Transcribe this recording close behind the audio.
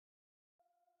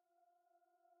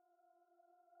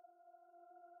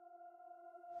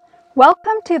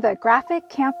Welcome to the Graphic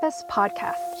Campus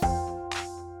Podcast.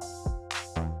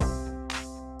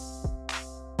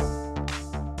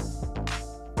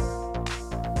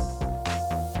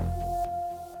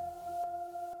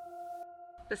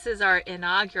 This is our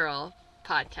inaugural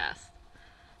podcast.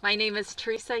 My name is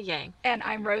Theresa Yang. And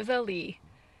I'm Rosa Lee.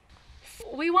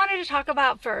 We wanted to talk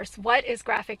about first, what is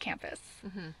Graphic Campus?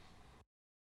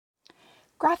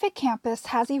 Graphic Campus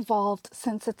has evolved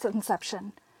since its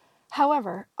inception.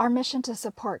 However, our mission to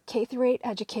support K-8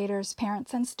 educators,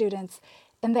 parents, and students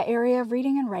in the area of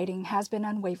reading and writing has been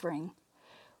unwavering.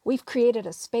 We've created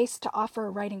a space to offer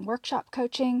writing workshop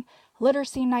coaching,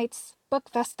 literacy nights, book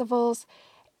festivals,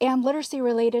 and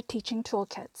literacy-related teaching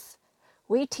toolkits.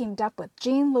 We teamed up with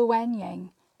Luen Yang,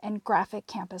 and Graphic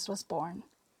Campus was born.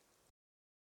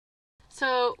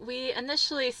 So we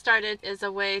initially started as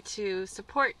a way to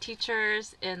support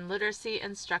teachers in literacy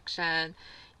instruction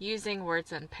using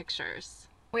words and pictures.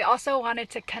 We also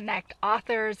wanted to connect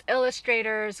authors,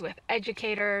 illustrators with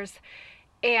educators,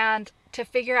 and to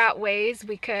figure out ways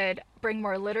we could bring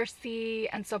more literacy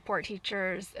and support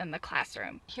teachers in the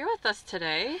classroom. Here with us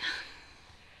today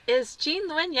is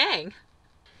Luen Yang.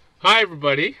 Hi,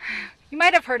 everybody. You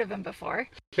might have heard of him before.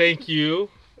 Thank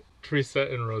you,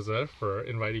 Theresa and Rosa, for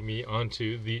inviting me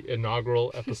onto the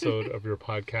inaugural episode of your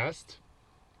podcast.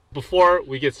 Before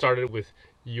we get started with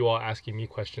you all asking me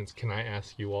questions, can I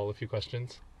ask you all a few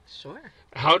questions? Sure.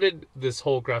 How did this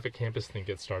whole Graphic Campus thing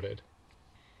get started?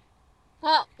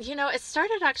 Well, it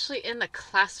started actually in the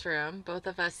classroom. Both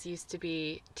of us used to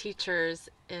be teachers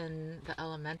in the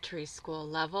elementary school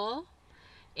level.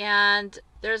 And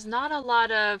there's not a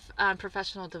lot of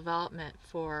professional development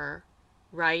for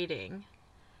writing.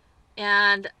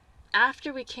 And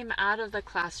after we came out of the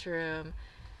classroom,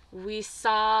 we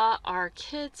saw our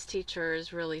kids'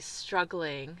 teachers really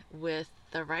struggling with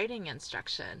the writing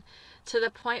instruction to the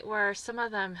point where some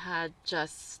of them had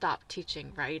just stopped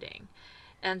teaching writing.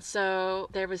 And so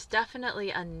there was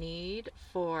definitely a need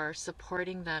for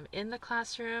supporting them in the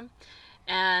classroom.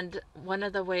 And one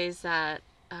of the ways that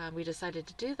we decided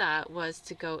to do that was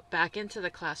to go back into the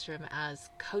classroom as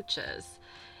coaches.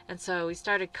 And so we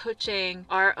started coaching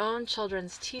our own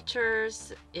children's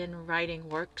teachers in writing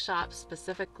workshops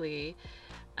specifically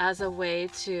as a way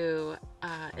to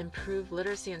improve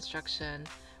literacy instruction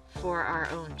for our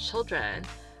own children.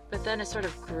 But then it sort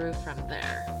of grew from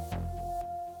there.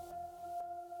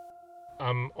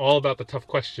 I'm all about the tough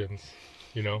questions,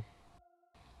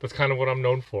 That's kind of what I'm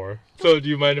known for. So do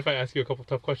you mind if I ask you a couple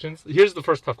tough questions? Here's the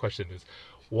first tough question is,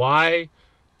 why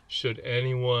should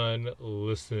anyone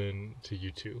listen to you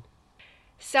two?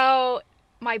 So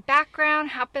my background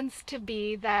happens to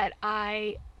be that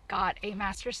I got a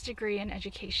master's degree in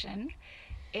education,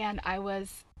 and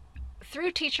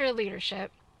through teacher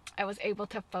leadership, I was able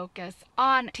to focus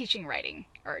on teaching writing,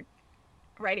 or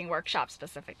writing workshops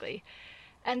specifically.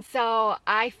 And so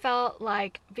I felt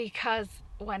like, because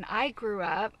when I grew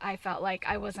up, I felt like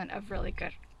I wasn't a really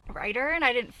good writer, and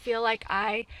I didn't feel like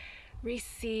I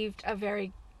received a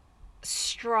very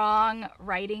strong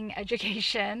writing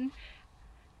education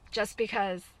just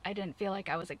because I didn't feel like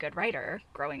I was a good writer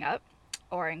growing up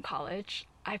or in college.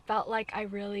 I felt like I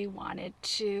really wanted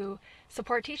to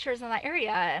support teachers in that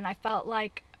area, and I felt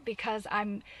like because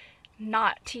I'm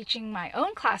not teaching my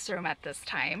own classroom at this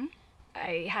time,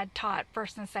 I had taught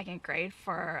first and second grade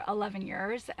for 11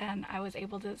 years, and I was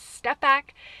able to step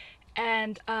back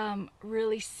and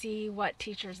really see what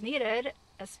teachers needed,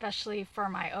 especially for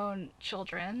my own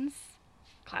children's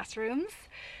classrooms.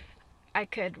 I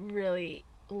could really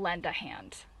lend a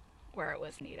hand where it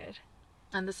was needed.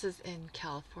 And this is in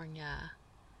California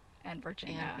and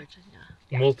Virginia.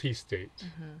 Yeah. Multi-state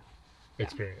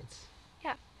experience.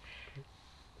 Yeah.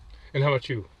 And how about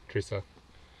you, Theresa?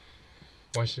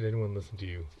 Why should anyone listen to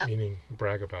you? Meaning,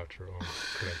 brag about your own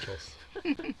credentials.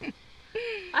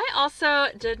 I also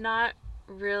did not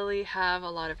really have a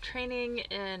lot of training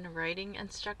in writing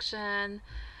instruction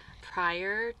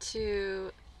prior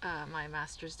to my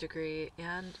master's degree.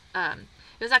 And it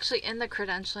was actually in the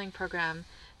credentialing program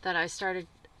that I started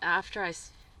after I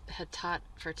had taught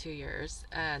for 2 years.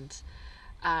 And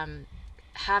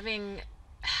having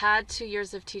had 2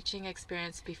 years of teaching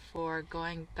experience before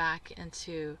going back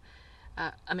into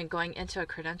going into a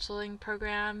credentialing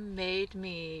program made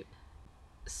me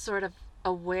sort of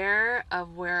aware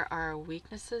of where our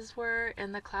weaknesses were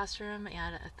in the classroom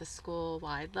and at the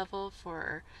school-wide level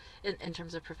in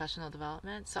terms of professional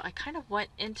development. So I kind of went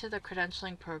into the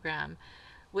credentialing program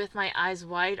with my eyes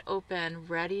wide open,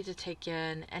 ready to take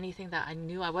in anything that I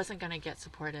knew I wasn't going to get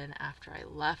support in after I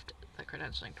left the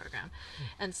credentialing program.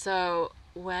 And so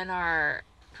when our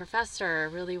professor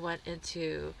really went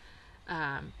into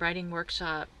writing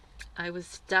workshop, I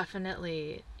was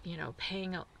definitely,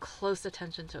 paying close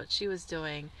attention to what she was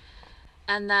doing.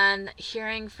 And then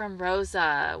hearing from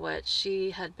Rosa what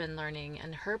she had been learning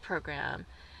in her program,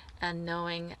 and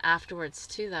knowing afterwards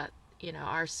too that,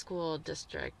 our school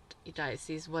district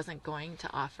diocese wasn't going to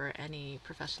offer any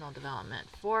professional development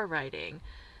for writing,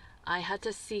 I had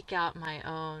to seek out my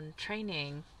own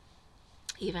training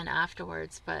even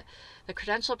afterwards. But the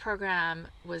credential program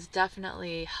was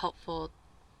definitely helpful.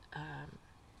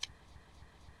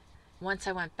 Once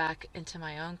I went back into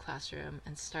my own classroom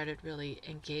and started really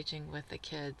engaging with the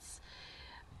kids,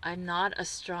 I'm not a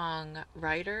strong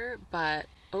writer, but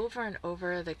over and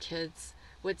over the kids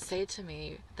would say to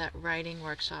me that writing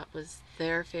workshop was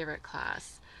their favorite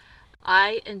class.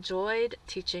 I enjoyed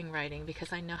teaching writing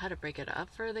because I know how to break it up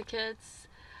for the kids.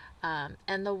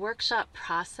 And the workshop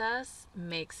process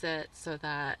makes it so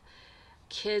that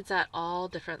kids at all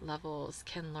different levels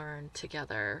can learn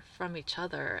together from each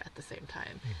other at the same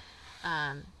time.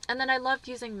 And then I loved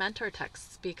using mentor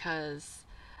texts because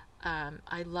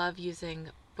I love using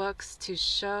books to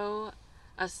show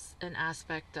us an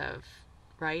aspect of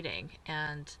writing,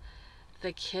 and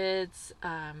the kids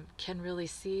can really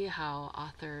see how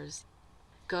authors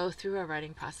go through a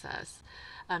writing process.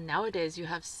 Nowadays, you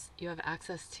have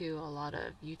access to a lot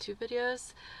of YouTube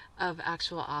videos of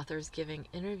actual authors giving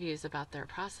interviews about their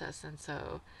process, and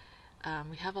so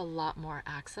we have a lot more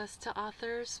access to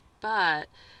authors, but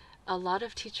a lot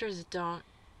of teachers don't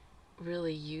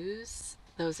really use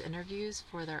those interviews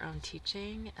for their own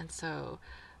teaching. And so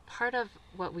part of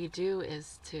what we do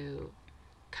is to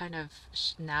kind of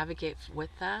navigate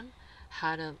with them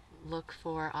how to look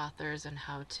for authors and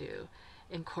how to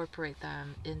incorporate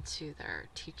them into their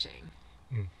teaching.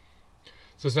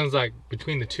 So it sounds like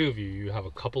between the two of you, you have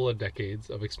a couple of decades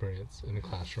of experience in the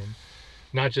classroom,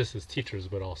 not just as teachers,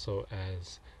 but also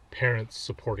as parents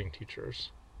supporting teachers.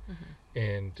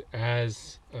 And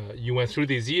as you went through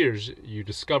these years, you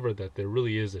discovered that there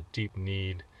really is a deep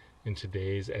need in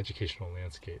today's educational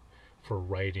landscape for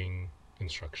writing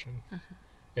instruction.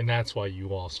 And that's why you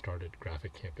all started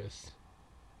Graphic Campus.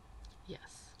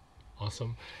 Yes.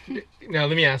 Awesome. Now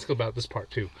let me ask about this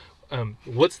part too.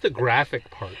 What's the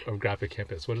graphic part of Graphic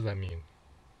Campus? What does that mean?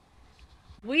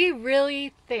 We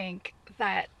really think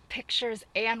that pictures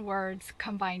and words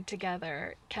combined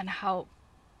together can help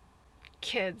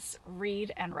kids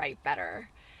read and write better.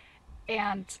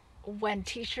 And when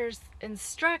teachers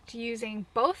instruct using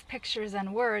both pictures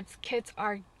and words, kids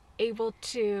are able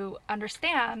to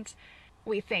understand,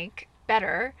 we think,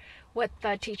 better what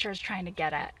the teacher is trying to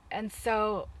get at. And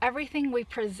so everything we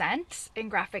present in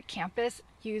Graphic Campus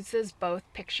uses both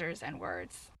pictures and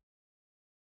words.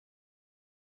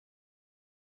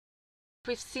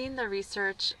 We've seen the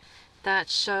research that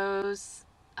shows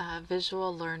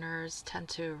visual learners tend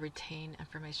to retain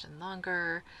information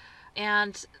longer.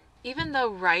 And even though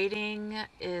writing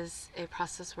is a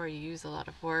process where you use a lot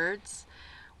of words,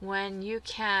 when you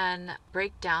can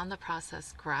break down the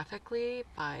process graphically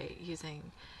by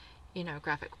using,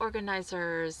 graphic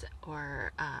organizers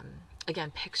or,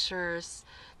 again, pictures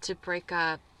to break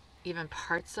up even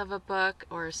parts of a book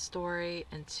or a story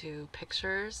into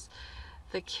pictures,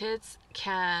 the kids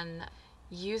can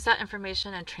use that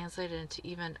information and translate it into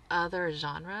even other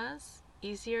genres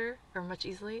easier or much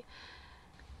easily.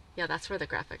 Yeah, that's where the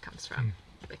graphic comes from.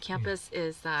 The campus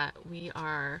is that we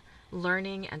are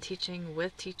learning and teaching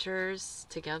with teachers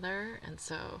together, and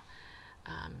so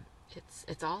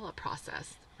it's all a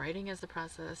process. Writing is a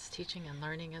process, teaching and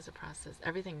learning is a process.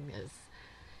 Everything is,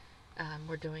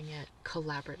 we're doing it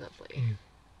collaboratively.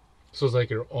 So it's like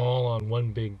you're all on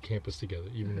one big campus together,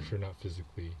 even if you're not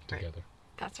physically together. Right.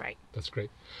 That's right. That's great.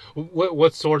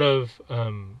 What sort of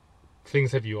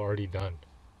things have you already done?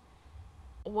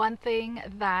 One thing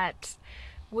that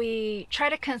we try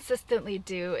to consistently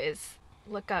do is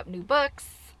look up new books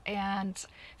and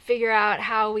figure out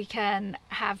how we can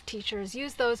have teachers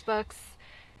use those books,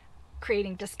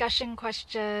 creating discussion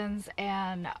questions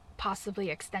and possibly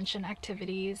extension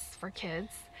activities for kids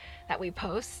that we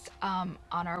post on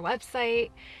our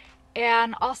website.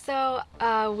 And also,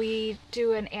 we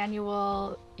do an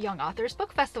annual Young Authors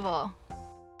Book Festival.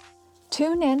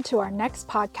 Tune in to our next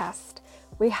podcast.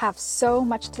 We have so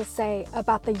much to say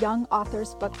about the Young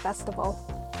Authors Book Festival.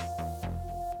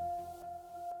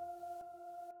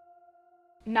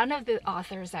 None of the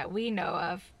authors that we know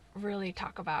of really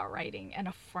talk about writing in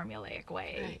a formulaic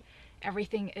way. Right.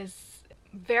 Everything is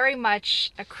very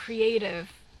much a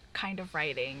creative kind of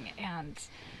writing and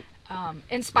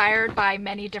inspired by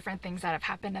many different things that have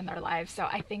happened in their lives. So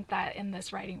I think that in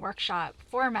this writing workshop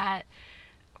format,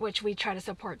 which we try to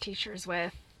support teachers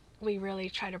with, we really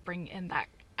try to bring in that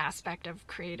aspect of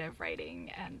creative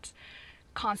writing and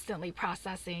constantly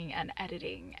processing and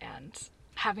editing and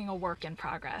having a work in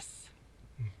progress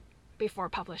before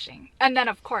publishing. And then,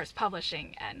 of course,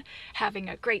 publishing and having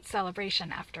a great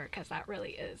celebration after, because that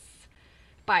really is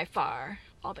by far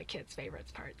all the kids'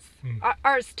 favorites parts.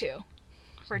 Ours too,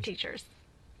 for teachers.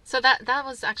 So that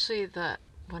was actually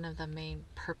one of the main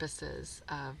purposes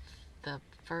of the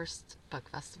first book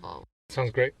festival.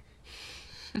 Sounds great.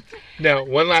 Now,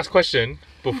 one last question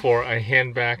before I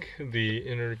hand back the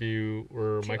interview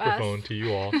or microphone to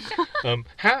you all.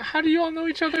 How do you all know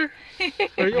each other?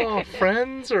 Are you all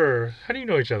friends, or how do you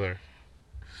know each other?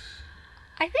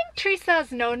 I think Theresa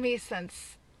has known me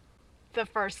since the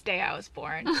first day I was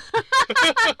born.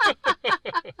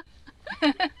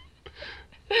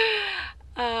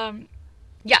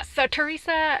 Yes, so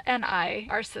Theresa and I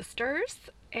are sisters,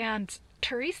 and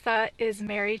Theresa is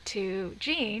married to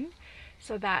Gene,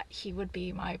 so that he would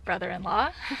be my brother-in-law.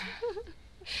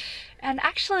 And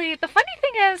actually, the funny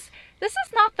thing is, this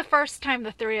is not the first time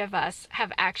the three of us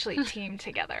have actually teamed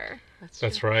together.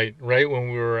 That's right. Right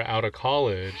when we were out of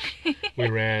college, we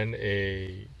ran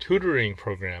a tutoring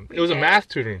program. It was a math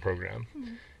tutoring program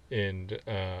in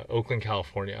Oakland,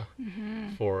 California,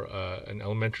 for an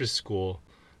elementary school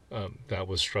that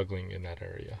was struggling in that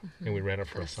area. And we ran it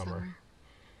for a summer.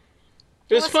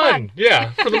 It was fun.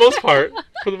 Yeah, for the most part.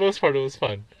 For the most part, it was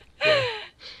fun. Yeah.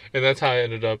 And that's how I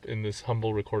ended up in this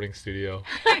humble recording studio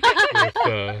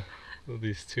with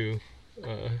these two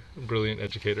brilliant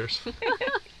educators.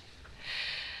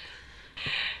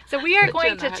 So we are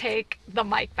going to take the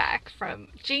mic back from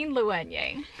Jean Luen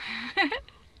Yang.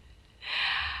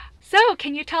 So,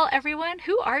 can you tell everyone,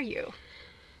 who are you?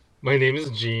 My name is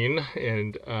Gene,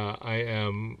 and I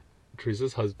am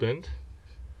Theresa's husband.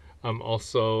 I'm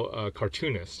also a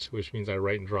cartoonist, which means I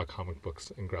write and draw comic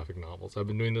books and graphic novels. I've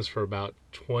been doing this for about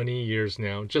 20 years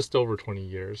now, just over 20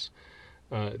 years.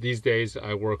 These days,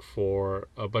 I work for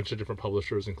a bunch of different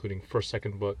publishers, including First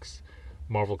Second Books,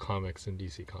 Marvel Comics, and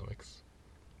DC Comics.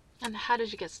 And how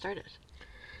did you get started?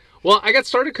 Well, I got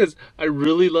started because I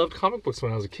really loved comic books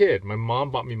when I was a kid. My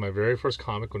mom bought me my very first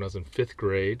comic when I was in 5th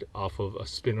grade off of a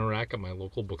spinner rack at my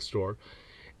local bookstore.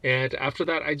 And after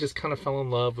that, I just kind of fell in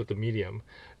love with the medium.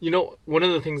 You know, one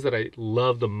of the things that I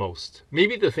love the most,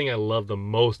 maybe the thing I love the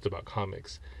most about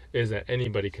comics, is that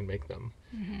anybody can make them.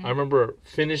 I remember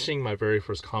finishing my very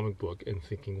first comic book and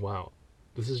thinking, wow,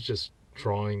 this is just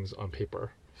drawings on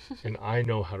paper. And I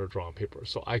know how to draw on paper,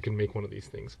 so I can make one of these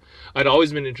things. I'd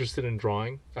always been interested in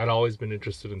drawing. I'd always been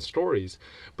interested in stories.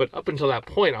 But up until that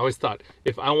point, I always thought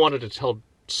if I wanted to tell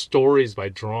stories by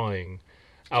drawing,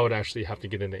 I would actually have to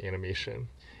get into animation.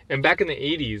 And back in the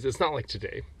 80s, it's not like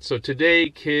today. So today,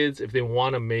 kids, if they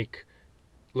want to make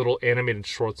little animated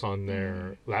shorts on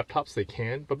their laptops, they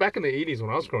can. But back in the 80s,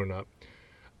 when I was growing up,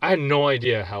 I had no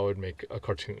idea how I would make a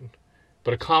cartoon.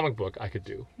 But a comic book, I could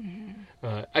do.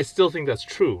 I still think that's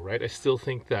true, right? I still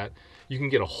think that you can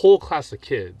get a whole class of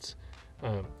kids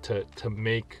to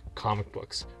make comic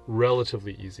books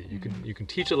relatively easy. You can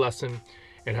teach a lesson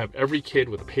and have every kid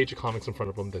with a page of comics in front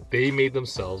of them that they made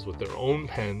themselves with their own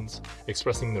pens,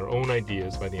 expressing their own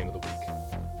ideas by the end of the week.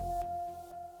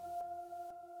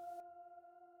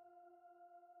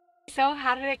 So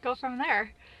how did it go from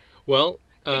there? Well,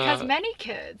 because many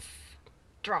kids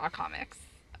draw comics.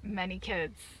 Many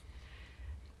kids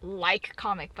like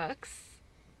comic books.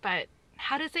 But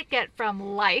how does it get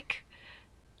from like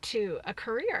to a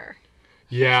career?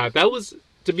 Yeah,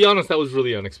 to be honest, that was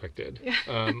really unexpected.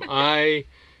 I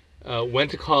went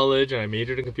to college and I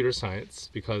majored in computer science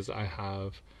because I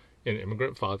have an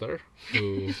immigrant father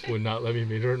who would not let me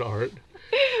major in art.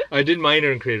 I did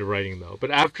minor in creative writing, though.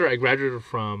 But after I graduated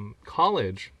from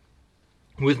college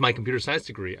with my computer science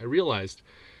degree, I realized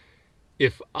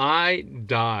if I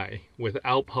die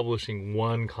without publishing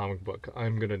one comic book,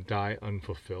 I'm going to die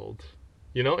unfulfilled.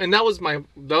 You know, and that was my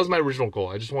original goal.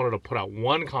 I just wanted to put out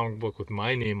one comic book with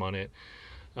my name on it.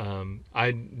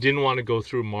 I didn't want to go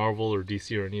through Marvel or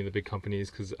DC or any of the big companies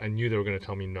because I knew they were going to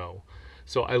tell me no.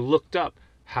 So I looked up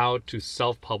how to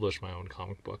self-publish my own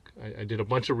comic book. I did a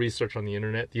bunch of research on the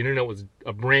internet. The internet was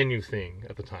a brand new thing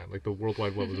at the time. Like the World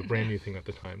Wide Web was a brand new thing at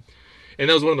the time. And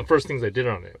that was one of the first things I did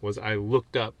on it, was I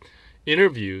looked up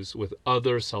interviews with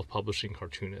other self-publishing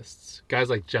cartoonists. Guys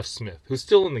like Jeff Smith, who's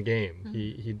still in the game.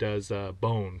 He does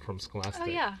Bone from Scholastic. Oh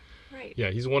yeah, right.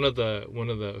 Yeah, he's one of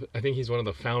the I think he's one of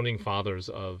the founding fathers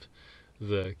of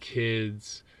the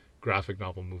kids graphic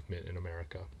novel movement in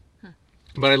America.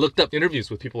 But I looked up interviews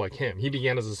with people like him. He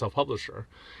began as a self-publisher,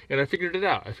 and I figured it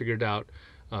out. I figured out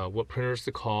what printers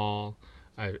to call.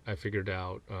 I figured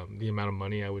out the amount of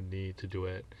money I would need to do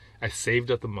it. I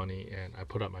saved up the money and I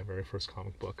put out my very first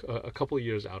comic book a couple of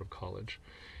years out of college.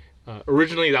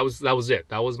 Originally, that was it.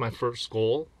 That was my first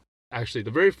goal. Actually,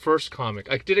 the very first comic,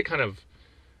 I did it kind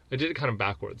of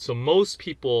backwards. So most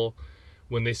people,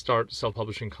 when they start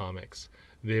self-publishing comics,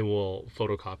 they will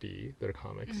photocopy their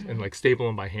comics and like staple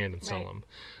them by hand and sell them.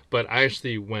 But I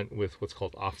actually went with what's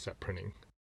called offset printing.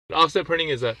 Offset printing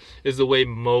is the way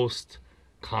most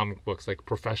comic books, like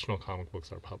professional comic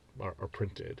books, are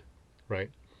printed,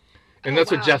 right? And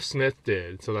that's what Jeff Smith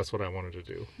did. So that's what I wanted to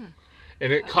do.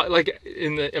 And it like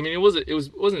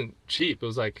it wasn't cheap. It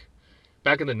was like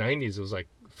back in the 90s. It was like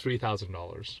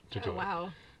 $3,000 to do it.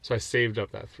 Wow. So I saved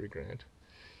up that $3,000,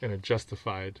 and I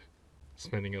justified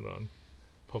spending it on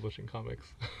publishing comics.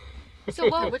 So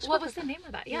what was the name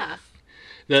of that? Yeah.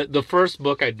 The first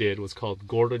book I did was called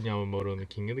Gordon Yamamoto and the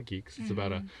King of the Geeks. It's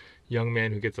about a young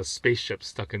man who gets a spaceship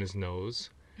stuck in his nose,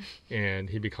 and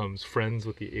he becomes friends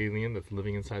with the alien that's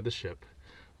living inside the ship,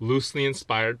 loosely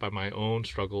inspired by my own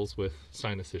struggles with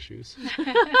sinus issues.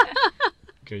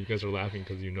 Okay, you guys are laughing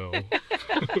because you know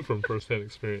from firsthand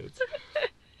experience.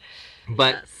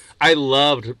 But I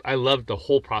loved the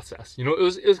whole process. You know,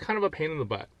 it was kind of a pain in the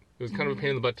butt. It was kind of a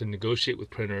pain in the butt to negotiate with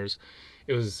printers.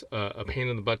 It was a pain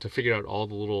in the butt to figure out all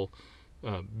the little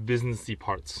businessy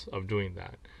parts of doing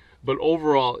that. But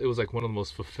overall, it was like one of the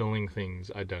most fulfilling things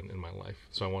I'd done in my life.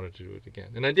 So I wanted to do it again.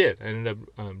 And I did. I ended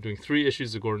up doing 3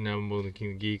 issues of Gordon Yamamoto and the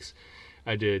King of Geeks.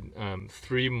 I did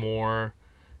 3 more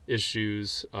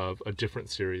issues of a different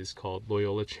series called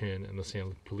Loyola Chin and the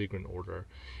San Pellegrin Order.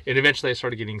 And eventually I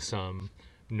started getting some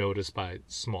notice by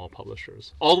small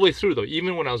publishers. All the way through, though,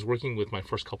 even when I was working with my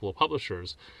first couple of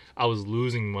publishers, I was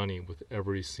losing money with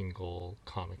every single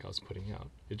comic I was putting out.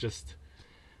 It just...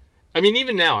 I mean,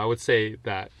 even now, I would say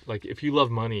that, like, if you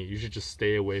love money, you should just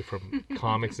stay away from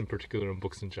comics in particular and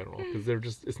books in general, because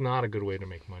it's not a good way to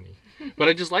make money. But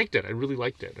I just liked it. I really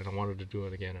liked it, and I wanted to do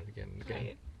it again and again and again.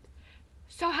 Right.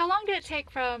 So how long did it take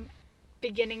from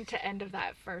beginning to end of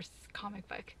that first comic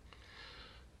book?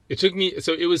 It took me,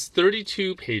 so it was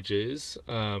 32 pages.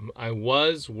 I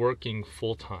was working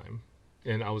full time,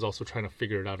 and I was also trying to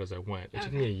figure it out as I went. It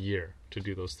took me a year to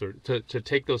do those to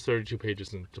take those 32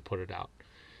 pages and to put it out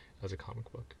as a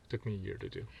comic book. It took me a year to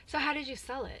do. So how did you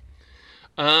sell it?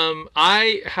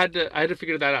 I had to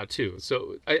figure that out too.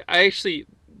 So I actually,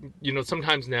 you know,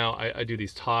 sometimes now I do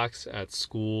these talks at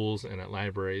schools and at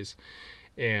libraries,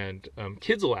 and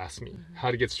kids will ask me how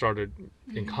to get started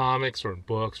in comics or in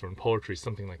books or in poetry,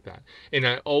 something like that. And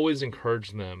I always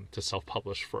encourage them to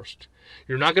self-publish first.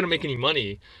 You're not going to make any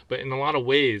money, but in a lot of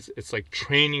ways, it's like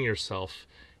training yourself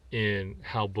in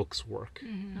how books work,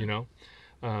 you know?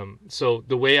 So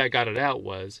the way I got it out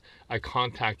was I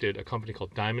contacted a company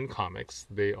called Diamond Comics.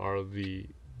 They are the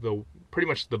pretty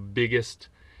much the biggest.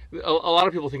 A lot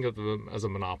of people think of them as a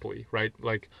monopoly, right?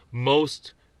 Like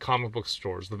most comic book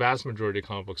stores, the vast majority of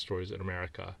comic book stores in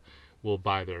America will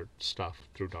buy their stuff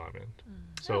through Diamond.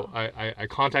 So I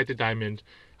contacted Diamond.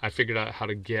 I figured out how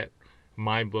to get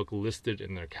my book listed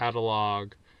in their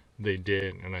catalog. They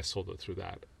did, and I sold it through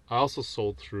that. I also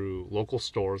sold through local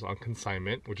stores on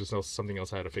consignment, which is something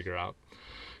else I had to figure out.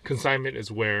 Consignment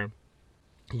is where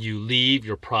you leave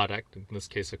your product, in this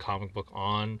case a comic book,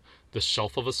 on the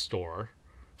shelf of a store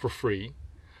for free,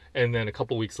 and then a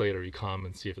couple weeks later you come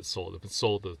and see if it's sold. If it's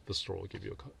sold, the store will give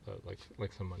you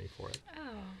like some money for it. Oh,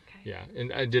 okay. Yeah,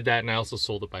 and I did that, and I also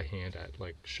sold it by hand at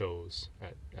like shows,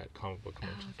 at comic book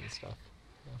conventions and stuff.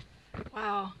 Yeah.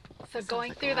 Wow. So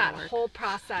going through that whole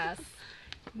process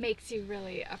makes you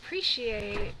really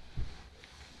appreciate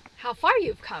how far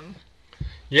you've come.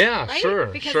 Yeah, right? sure.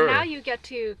 Because now you get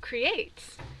to create,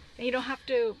 and you don't have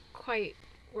to quite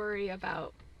worry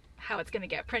about how it's going to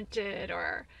get printed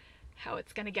or how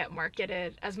it's going to get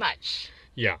marketed as much.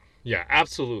 Yeah,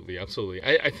 absolutely.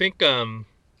 I think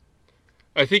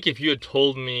if you had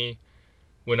told me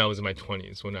when I was in my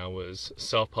 20s, when I was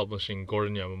self-publishing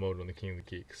Gordon Yamamoto and the King of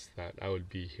the Geeks, that I would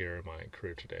be here in my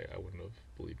career today, I wouldn't have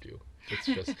believed you. It's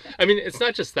just, I mean, it's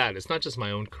not just that. It's not just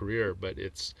my own career, but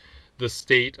it's the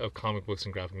state of comic books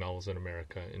and graphic novels in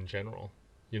America in general,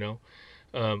 you know?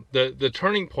 The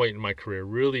turning point in my career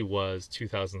really was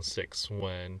 2006,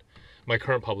 when my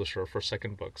current publisher for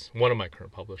Second Books, one of my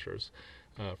current publishers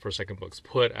for Second Books,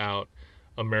 put out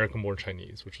American Born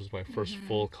Chinese, which was my first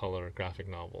full-color graphic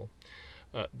novel.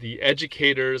 The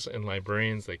educators and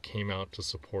librarians that came out to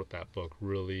support that book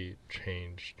really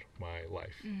changed my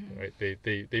life. Right?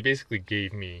 They basically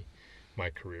gave me my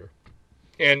career.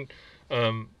 And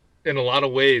in a lot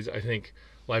of ways, I think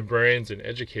librarians and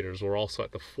educators were also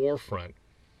at the forefront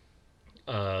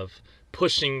of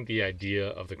pushing the idea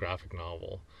of the graphic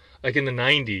novel. Like in the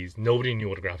 90s, nobody knew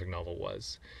what a graphic novel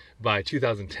was. By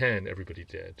 2010, everybody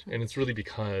did. And it's really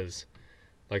because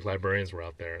like librarians were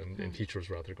out there and teachers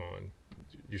were out there going,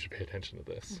 you should pay attention to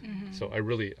this. So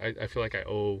I feel like I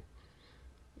owe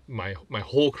my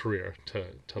whole career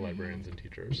to librarians and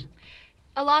teachers.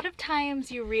 A lot of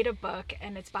times you read a book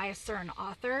and it's by a certain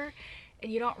author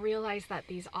and you don't realize that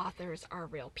these authors are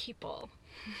real people.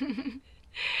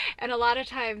 And a lot of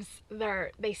times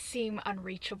they seem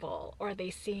unreachable or they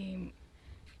seem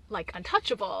like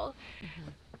untouchable.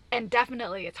 And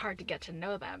definitely it's hard to get to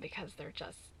know them because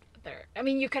I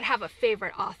mean, you could have a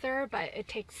favorite author, but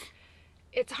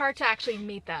it's hard to actually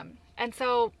meet them. And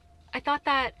so I thought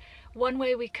that one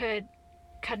way we could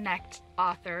connect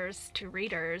authors to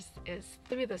readers is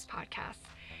through this podcast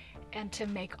and to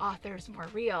make authors more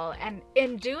real. And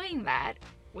in doing that,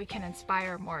 we can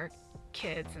inspire more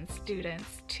kids and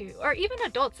students or even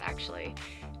adults actually,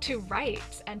 to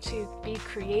write and to be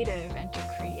creative and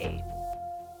to create.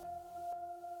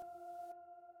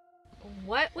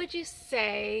 What would you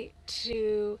say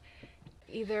to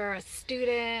either a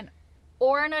student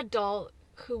or an adult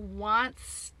who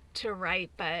wants to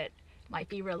write but might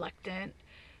be reluctant?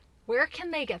 Where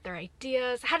can they get their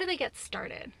ideas? How do they get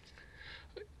started?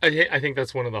 I think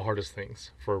that's one of the hardest things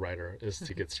for a writer is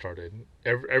to get started.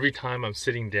 Every time I'm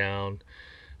sitting down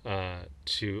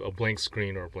to a blank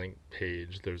screen or a blank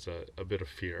page, there's a bit of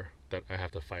fear that I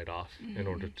have to fight off in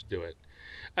order to do it.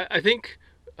 I think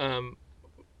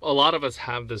a lot of us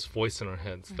have this voice in our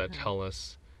heads that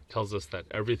tells us that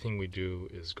everything we do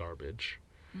is garbage.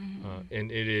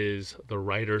 And it is the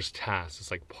writer's task. It's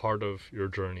like part of your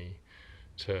journey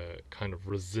to kind of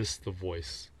resist the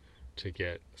voice to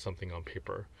get something on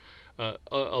paper. A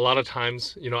lot of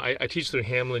times, I teach through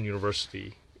Hamlin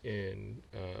University in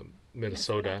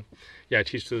Minnesota. Yeah, I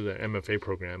teach through the MFA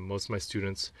program. Most of my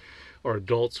students are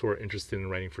adults who are interested in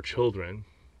writing for children.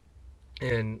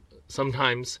 And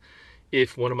sometimes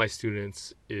if one of my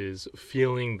students is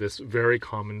feeling this very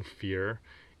common fear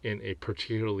in a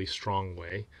particularly strong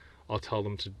way, I'll tell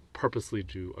them to purposely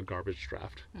do a garbage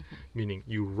draft, meaning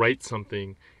you write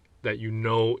something that you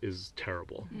know is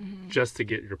terrible just to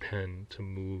get your pen to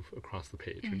move across the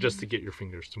page or just to get your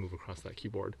fingers to move across that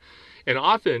keyboard. And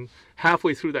often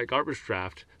halfway through that garbage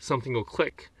draft, something will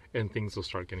click and things will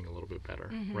start getting a little bit better,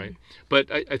 right?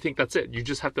 But I think that's it. You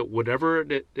just have to, whatever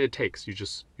it takes, you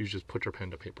just put your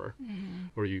pen to paper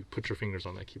or you put your fingers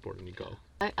on that keyboard and you go.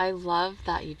 I love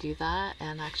that you do that,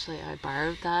 and actually I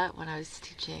borrowed that when I was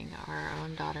teaching our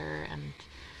own daughter and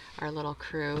our little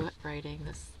crew writing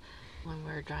this, when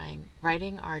we were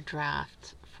writing our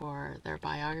draft for their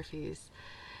biographies.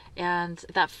 And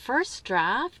that first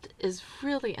draft is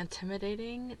really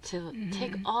intimidating to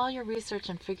take all your research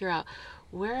and figure out,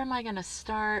 where am I going to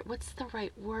start? What's the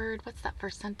right word? What's that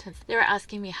first sentence? They were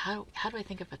asking me, how do I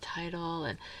think of a title?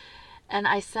 And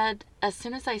I said, as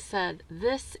soon as I said,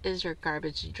 this is your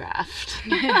garbage draft,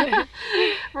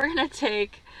 we're going to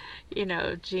take,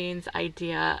 Jean's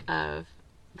idea of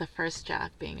the first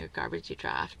draft being a garbage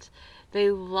draft. They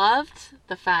loved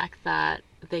the fact that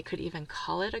they could even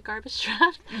call it a garbage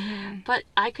draft, but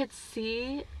I could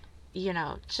see,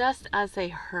 just as they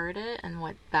heard it and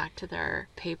went back to their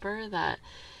paper, that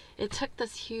it took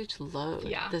this huge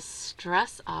load, this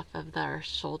stress off of their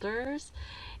shoulders,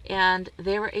 and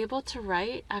they were able to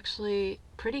write actually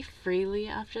pretty freely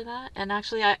after that. And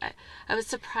actually, I was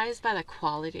surprised by the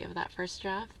quality of that first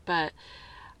draft, but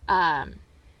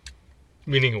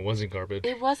meaning it wasn't garbage.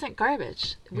 It wasn't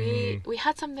garbage. We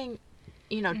had something,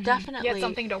 definitely. You had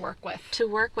something to work with.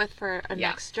 For a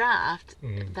next draft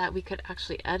that we could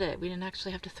actually edit. We didn't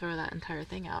actually have to throw that entire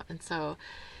thing out. And so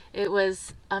it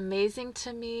was amazing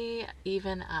to me,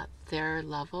 even at their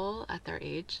level, at their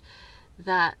age,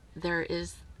 that there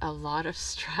is a lot of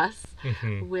stress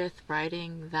with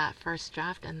writing that first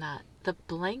draft, and that the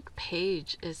blank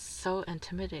page is so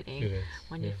intimidating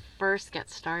when you first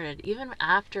get started. Even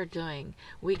after doing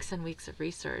weeks and weeks of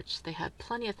research, they had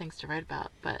plenty of things to write about,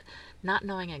 but not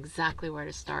knowing exactly where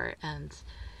to start. And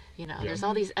there's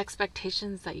all these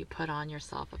expectations that you put on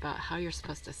yourself about how you're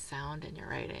supposed to sound in your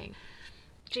writing.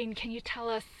 Jean, can you tell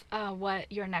us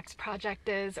what your next project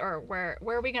is, or where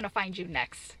are we going to find you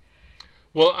next?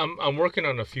 Well, I'm working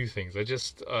on a few things. I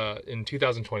just, in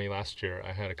 2020, last year,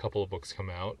 I had a couple of books come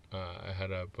out. I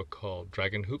had a book called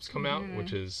Dragon Hoops come out,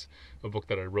 which is a book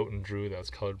that I wrote and drew that was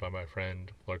colored by my friend,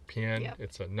 Lark Pian. Yep.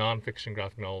 It's a nonfiction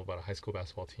graphic novel about a high school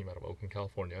basketball team out of Oakland,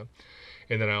 California.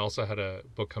 And then I also had a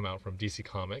book come out from DC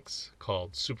Comics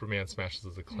called Superman Smashes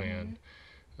the Klan.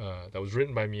 That was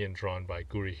written by me and drawn by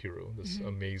Gurihiru, this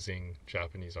amazing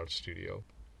Japanese art studio.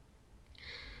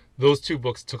 those two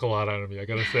books took a lot out of me, I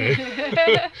gotta say.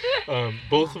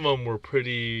 Both of them were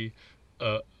pretty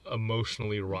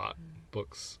emotionally wrought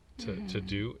books to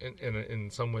do, and in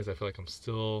some ways I feel like I'm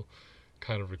still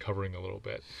kind of recovering a little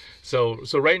bit. So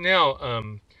right now,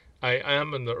 I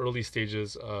am in the early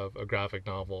stages of a graphic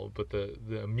novel, but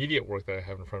the immediate work that I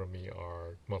have in front of me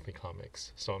are monthly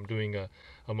comics. So I'm doing a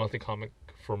monthly comic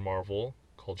for Marvel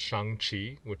called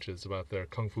Shang-Chi, which is about their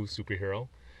kung fu superhero.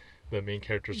 The main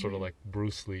character is sort of like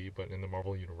Bruce Lee, but in the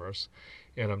Marvel universe.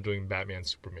 And I'm doing Batman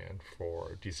Superman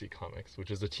for DC Comics,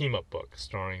 which is a team-up book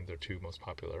starring their two most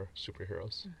popular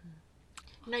superheroes.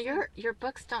 Now, your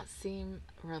books don't seem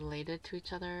related to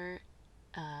each other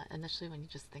initially when you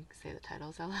just say the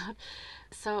titles out loud.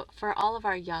 So for all of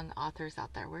our young authors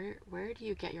out there, where do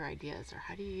you get your ideas, or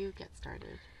how do you get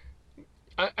started?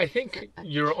 I think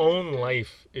your own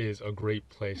life is a great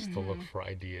place to look for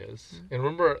ideas. And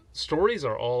remember, stories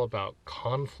are all about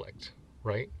conflict,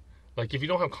 right? Like if you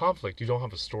don't have conflict, you don't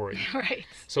have a story. Right.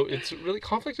 So it's really,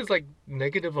 conflict is like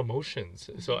negative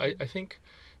emotions. So I think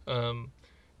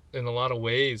in a lot of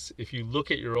ways, if you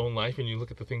look at your own life and you look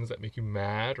at the things that make you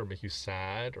mad or make you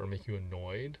sad or make you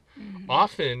annoyed,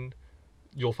 often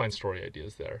you'll find story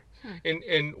ideas there.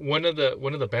 And one of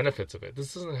the benefits of it,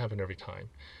 this doesn't happen every time,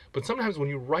 but sometimes when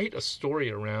you write a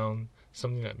story around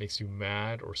something that makes you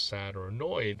mad or sad or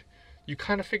annoyed, you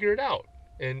kind of figure it out,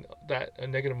 and that a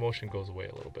negative emotion goes away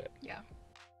a little bit. Yeah.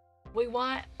 We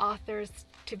want authors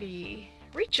to be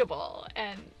reachable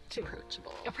and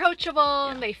approachable,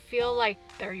 and they feel like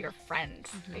they're your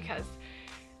friends, because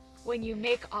when you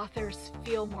make authors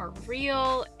feel more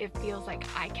real, it feels like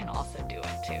I can also do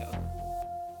it too.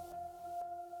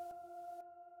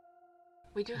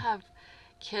 We do have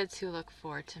kids who look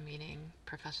forward to meeting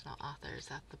professional authors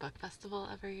at the book festival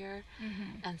every year.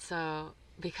 And so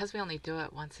because we only do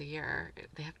it once a year,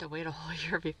 they have to wait a whole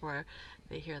year before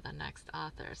they hear the next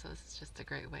author. So it's just a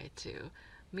great way to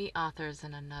meet authors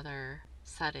in another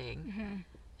setting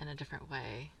in a different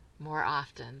way more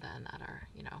often than at our,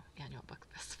 annual book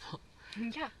festival.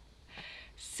 Yeah.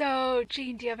 So,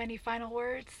 Jean, do you have any final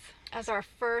words as our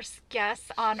first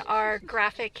guest on our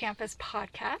Graphic Campus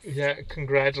podcast? Yeah,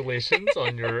 congratulations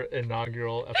on your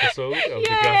inaugural episode of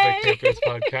the Graphic Campus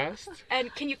podcast.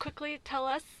 And can you quickly tell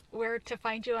us where to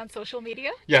find you on social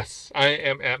media? Yes, I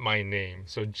am at my name.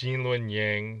 So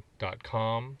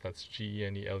jeanluenyang.com. That's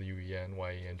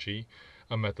GeneLuenyang.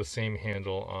 I'm at the same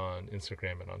handle on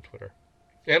Instagram and on Twitter.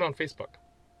 And on Facebook.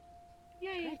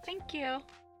 Yay, thank you.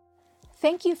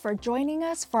 Thank you for joining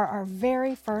us for our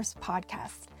very first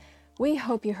podcast. We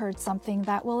hope you heard something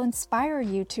that will inspire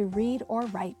you to read or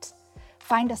write.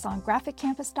 Find us on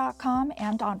graphiccampus.com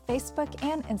and on Facebook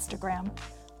and Instagram.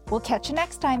 We'll catch you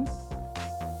next time.